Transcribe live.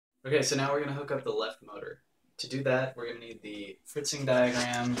Okay, so now we're going to hook up the left motor. To do that, we're going to need the Fritzing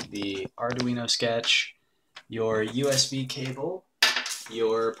diagram, the Arduino sketch, your USB cable,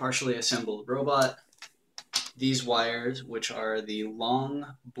 your partially assembled robot, these wires, which are the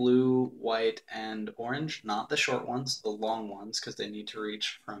long blue, white, and orange, not the short ones, the long ones, because they need to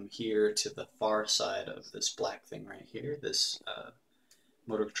reach from here to the far side of this black thing right here, this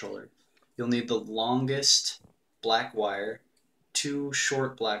motor controller. You'll need the longest black wire, two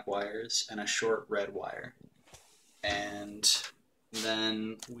short black wires, and a short red wire. And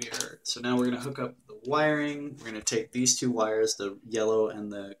then so now we're going to hook up the wiring. We're going to take these two wires, the yellow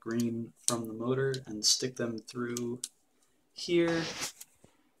and the green, from the motor and stick them through here,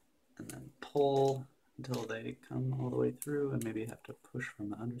 and then pull until they come all the way through, and maybe have to push from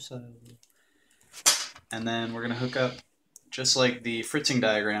the underside. And then we're going to hook up just like the Fritzing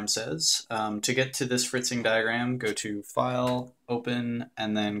diagram says. To get to this Fritzing diagram, go to File, Open,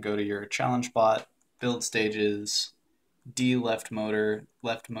 and then go to your challenge bot, Build Stages, D left motor,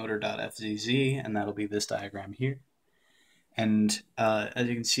 leftmotor.fzz, and that'll be this diagram here. And as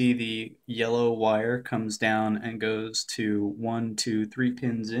you can see, the yellow wire comes down and goes to 1, 2, 3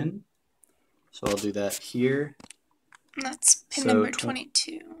 pins in. So I'll do that here. And that's pin number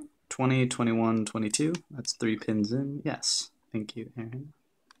 22. 20, 21, 22. That's 3 pins in. Yes. Thank you, Aaron.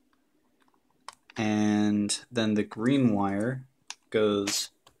 And then the green wire goes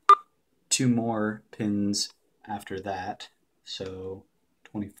 2 more pins after that. So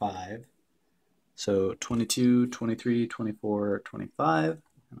 25. So 22, 23, 24, 25. And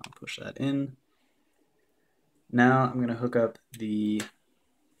I'll push that in. Now I'm going to hook up the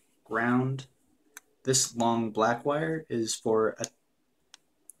ground. This long black wire is for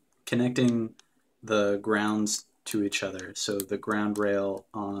connecting the grounds to each other. So the ground rail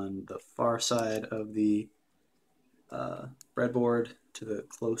on the far side of the breadboard to the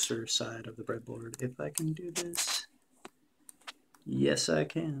closer side of the breadboard. If I can do this. Yes, I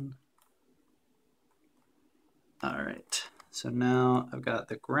can. Alright, so now I've got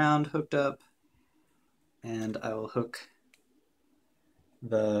the ground hooked up, and I will hook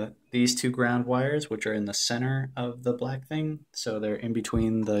these two ground wires, which are in the center of the black thing, so they're in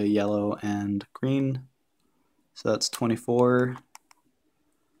between the yellow and green. So that's 24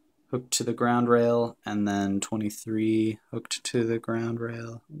 hooked to the ground rail, and then 23 hooked to the ground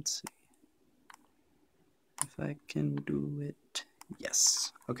rail. Let's see if I can do it.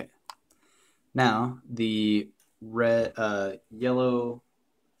 Yes. Okay. Now the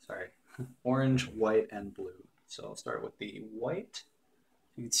orange, white, and blue. So I'll start with the white.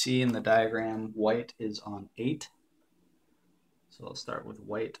 You can see in the diagram, white is on 8. So I'll start with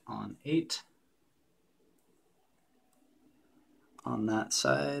white on 8 on that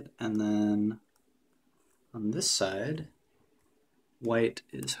side, and then on this side, white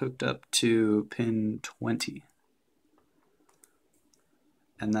is hooked up to pin 20.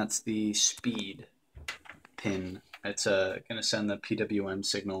 And that's the speed pin. It's going to send the PWM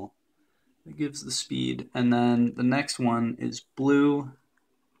signal that gives the speed. And then the next one is blue,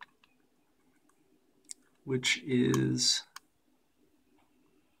 which is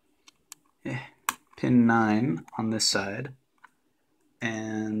pin 9 on this side.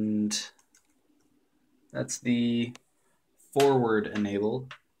 And that's the forward enable.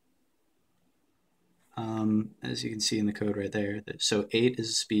 As you can see in the code right there. So 8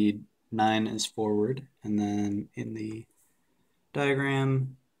 is speed, 9 is forward, and then in the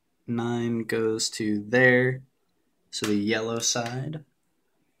diagram, 9 goes to there, so the yellow side.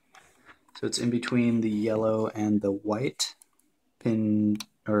 So it's in between the yellow and the white, pin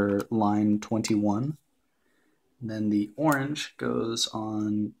or line 21. And then the orange goes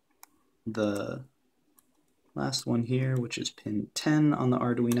on the last one here, which is pin 10 on the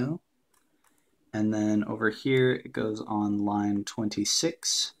Arduino. And then over here, it goes on line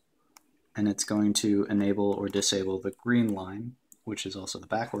 26, and it's going to enable or disable the green line, which is also the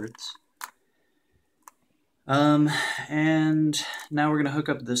backwards. And now we're going to hook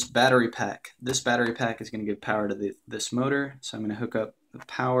up this battery pack. This battery pack is going to give power to this motor, so I'm going to hook up the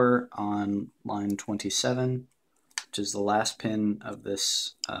power on line 27, which is the last pin of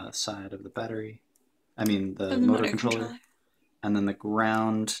this side of the battery. I mean the motor controller. And then the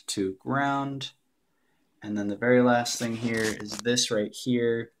ground to ground. And then the very last thing here is this right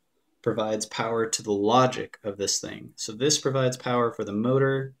here provides power to the logic of this thing. So this provides power for the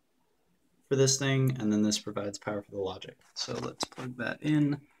motor for this thing, and then this provides power for the logic. So let's plug that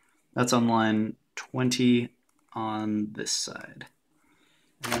in. That's on line 20 on this side.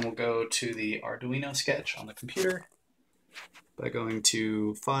 And then we'll go to the Arduino sketch on the computer by going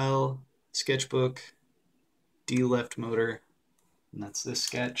to File, Sketchbook, D left motor, and that's this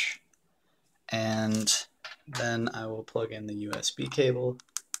sketch. And then I will plug in the USB cable,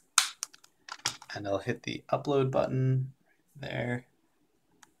 and I'll hit the upload button there.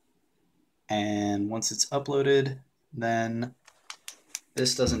 And once it's uploaded, then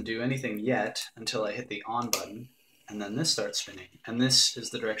this doesn't do anything yet until I hit the on button, and then this starts spinning. And this is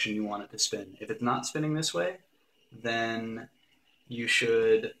the direction you want it to spin. If it's not spinning this way, then you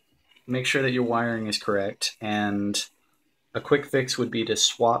should make sure that your wiring is correct. And a quick fix would be to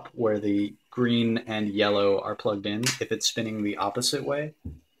swap where the green and yellow are plugged in if it's spinning the opposite way.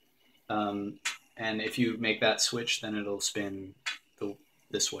 And if you make that switch, then it'll spin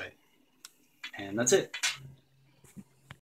this way. And that's it.